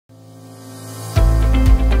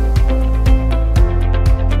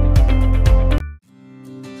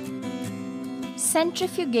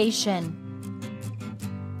Centrifugation.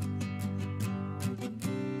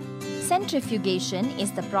 Centrifugation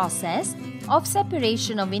is the process of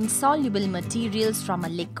separation of insoluble materials from a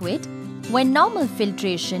liquid when normal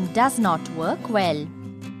filtration does not work well.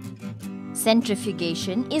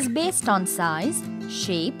 Centrifugation is based on size,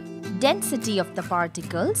 shape, density of the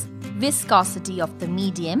particles, viscosity of the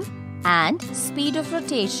medium, and speed of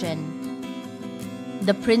rotation.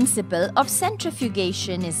 The principle of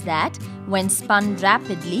centrifugation is that when spun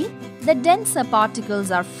rapidly, the denser particles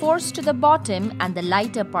are forced to the bottom and the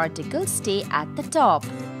lighter particles stay at the top.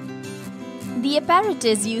 The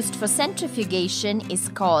apparatus used for centrifugation is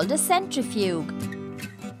called a centrifuge.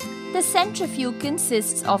 The centrifuge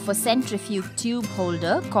consists of a centrifuge tube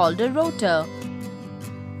holder called a rotor.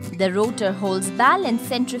 The rotor holds balanced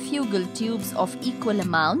centrifugal tubes of equal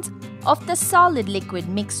amounts of the solid-liquid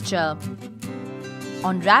mixture.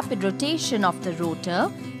 On rapid rotation of the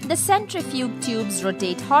rotor, the centrifuge tubes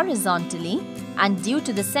rotate horizontally, and due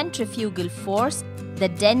to the centrifugal force, the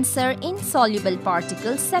denser insoluble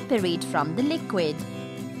particles separate from the liquid.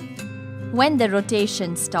 When the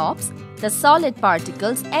rotation stops, the solid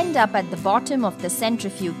particles end up at the bottom of the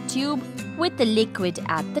centrifuge tube with the liquid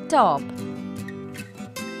at the top.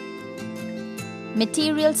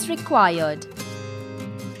 Materials required: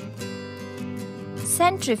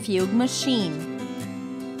 centrifuge machine,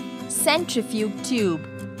 centrifuge tube,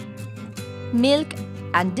 milk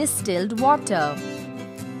and distilled water.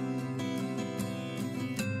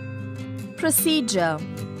 Procedure: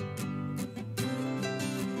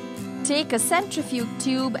 take a centrifuge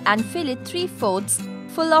tube and fill it 3/4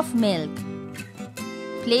 full of milk.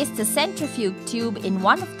 Place the centrifuge tube in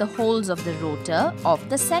one of the holes of the rotor of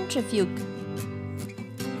the centrifuge.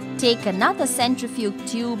 Take another centrifuge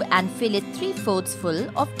tube and fill it 3/4 full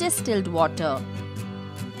of distilled water.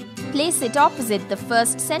 Place it opposite the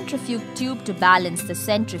first centrifuge tube to balance the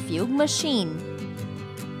centrifuge machine.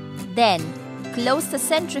 Then, close the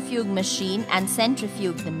centrifuge machine and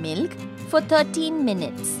centrifuge the milk for 13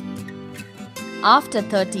 minutes. After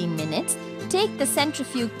 13 minutes, take the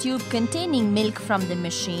centrifuge tube containing milk from the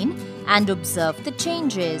machine and observe the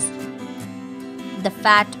changes. The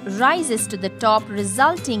fat rises to the top,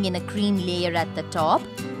 resulting in a cream layer at the top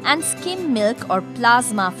and skim milk or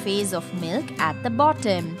plasma phase of milk at the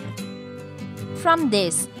bottom. From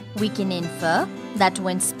this, we can infer that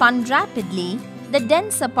when spun rapidly, the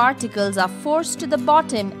denser particles are forced to the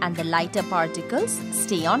bottom and the lighter particles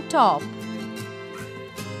stay on top.